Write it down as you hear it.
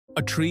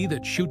A tree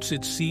that shoots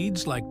its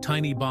seeds like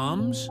tiny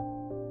bombs?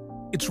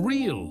 It's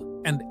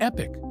real and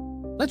epic.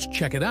 Let's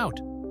check it out.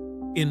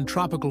 In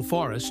tropical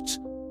forests,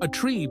 a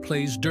tree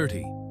plays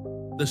dirty.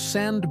 The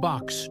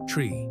Sandbox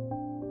tree.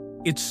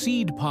 Its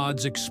seed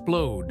pods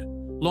explode,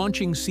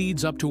 launching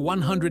seeds up to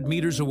 100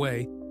 meters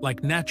away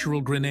like natural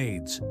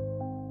grenades.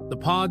 The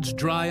pods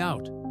dry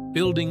out,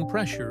 building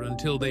pressure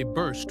until they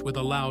burst with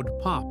a loud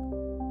pop.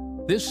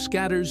 This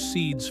scatters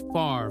seeds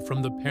far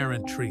from the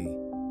parent tree,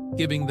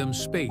 giving them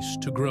space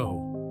to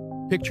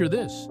grow. Picture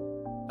this.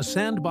 A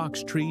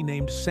sandbox tree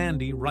named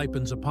Sandy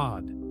ripens a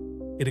pod.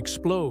 It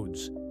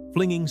explodes,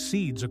 flinging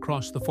seeds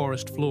across the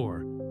forest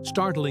floor,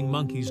 startling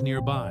monkeys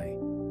nearby.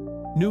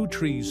 New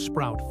trees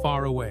sprout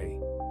far away.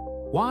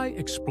 Why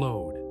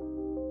explode?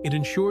 It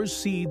ensures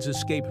seeds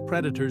escape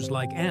predators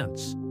like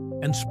ants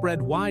and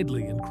spread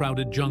widely in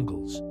crowded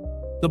jungles.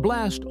 The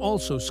blast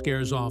also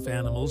scares off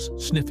animals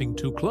sniffing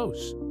too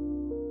close.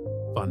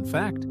 Fun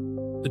fact,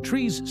 the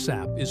tree's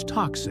sap is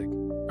toxic,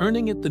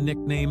 earning it the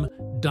nickname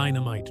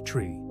dynamite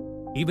tree.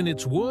 Even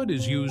its wood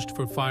is used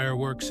for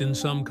fireworks in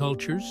some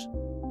cultures.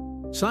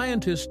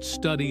 Scientists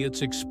study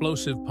its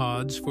explosive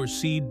pods for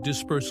seed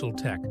dispersal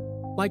tech,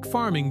 like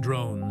farming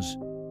drones.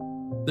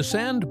 The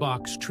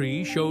sandbox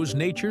tree shows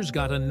nature's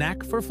got a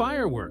knack for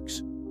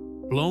fireworks.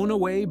 Blown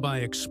away by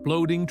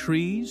exploding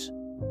trees?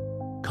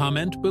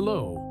 Comment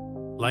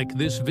below, like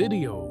this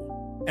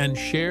video, and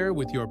share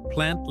with your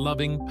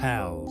plant-loving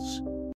pals.